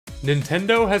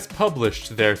Nintendo has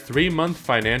published their 3-month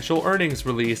financial earnings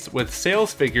release with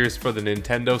sales figures for the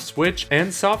Nintendo Switch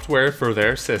and software for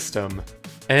their system.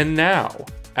 And now,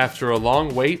 after a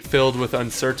long wait filled with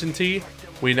uncertainty,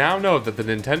 we now know that the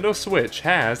Nintendo Switch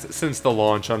has, since the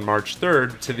launch on March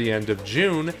 3rd to the end of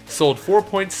June, sold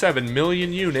 4.7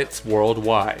 million units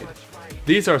worldwide.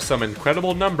 These are some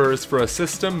incredible numbers for a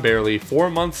system barely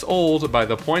 4 months old by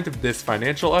the point of this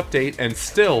financial update and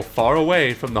still far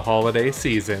away from the holiday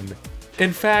season.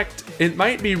 In fact, it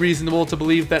might be reasonable to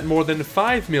believe that more than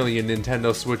 5 million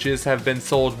Nintendo Switches have been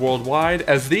sold worldwide,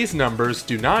 as these numbers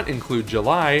do not include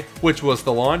July, which was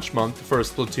the launch month for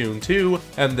Splatoon 2,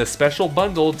 and the special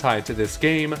bundle tied to this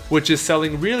game, which is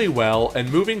selling really well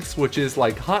and moving Switches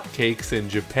like hotcakes in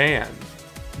Japan.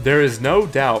 There is no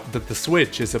doubt that the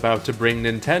Switch is about to bring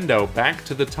Nintendo back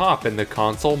to the top in the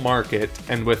console market,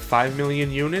 and with 5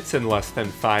 million units in less than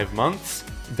 5 months,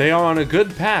 they are on a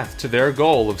good path to their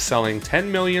goal of selling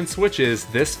 10 million Switches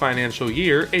this financial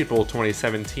year, April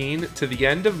 2017, to the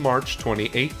end of March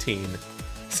 2018.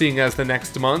 Seeing as the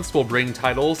next months will bring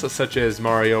titles such as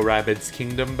Mario Rabbids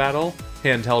Kingdom Battle,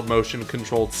 handheld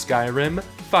motion-controlled Skyrim,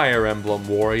 Fire Emblem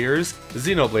Warriors,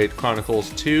 Xenoblade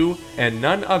Chronicles 2, and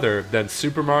none other than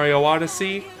Super Mario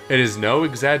Odyssey, it is no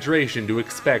exaggeration to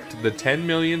expect the 10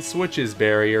 million Switches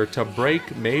barrier to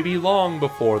break maybe long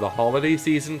before the holiday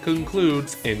season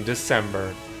concludes in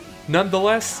December.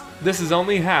 Nonetheless, this is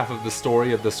only half of the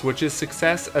story of the Switch's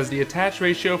success, as the attach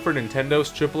ratio for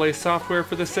Nintendo's AAA software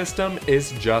for the system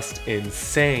is just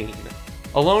insane.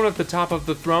 Alone at the top of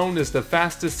the throne is the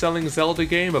fastest selling Zelda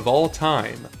game of all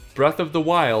time, Breath of the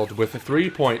Wild, with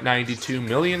 3.92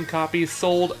 million copies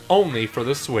sold only for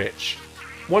the Switch.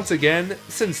 Once again,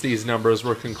 since these numbers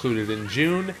were concluded in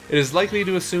June, it is likely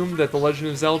to assume that The Legend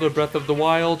of Zelda Breath of the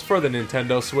Wild for the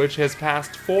Nintendo Switch has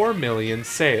passed 4 million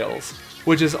sales,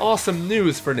 which is awesome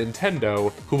news for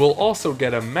Nintendo, who will also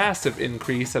get a massive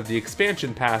increase of the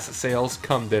Expansion Pass sales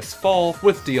come this fall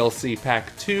with DLC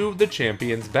Pack 2 The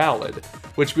Champion's Ballad,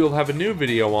 which we'll have a new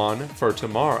video on for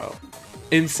tomorrow.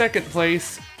 In second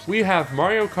place, we have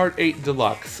Mario Kart 8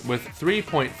 Deluxe with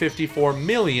 3.54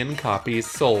 million copies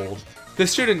sold.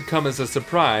 This shouldn't come as a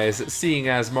surprise, seeing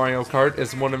as Mario Kart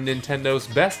is one of Nintendo's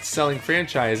best-selling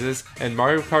franchises and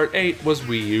Mario Kart 8 was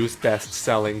Wii U's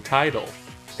best-selling title.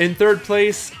 In third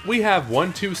place, we have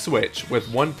 1-2-Switch with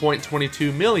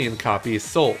 1.22 million copies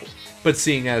sold. But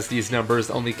seeing as these numbers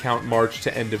only count March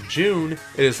to end of June,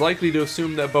 it is likely to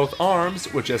assume that both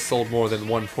ARMS, which has sold more than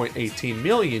 1.18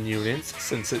 million units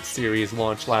since its series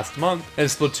launched last month, and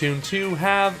Splatoon 2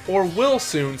 have or will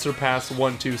soon surpass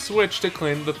 1-2-Switch to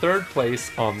claim the third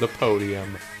place on the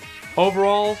podium.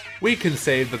 Overall, we can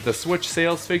say that the Switch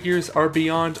sales figures are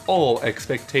beyond all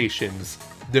expectations,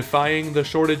 defying the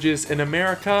shortages in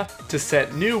America to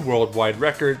set new worldwide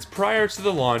records prior to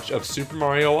the launch of Super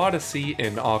Mario Odyssey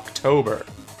in October.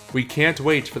 We can't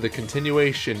wait for the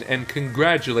continuation and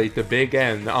congratulate the Big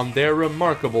N on their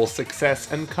remarkable success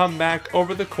and comeback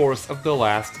over the course of the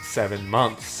last 7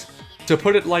 months. To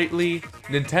put it lightly,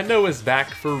 Nintendo is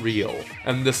back for real,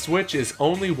 and the Switch is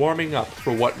only warming up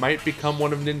for what might become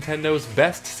one of Nintendo's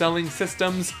best-selling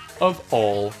systems of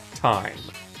all time.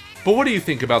 But what do you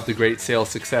think about the great sales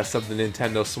success of the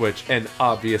Nintendo Switch and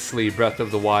obviously Breath of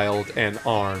the Wild and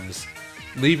ARMS?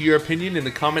 Leave your opinion in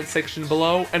the comment section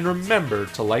below, and remember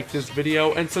to like this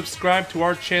video and subscribe to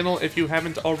our channel if you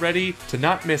haven't already to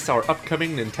not miss our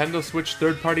upcoming Nintendo Switch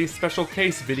third-party special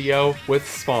case video with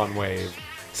Spawnwave.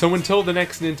 So until the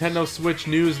next Nintendo Switch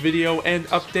news video and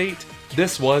update,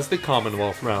 this was the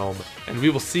Commonwealth Realm, and we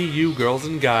will see you girls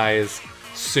and guys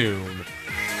soon.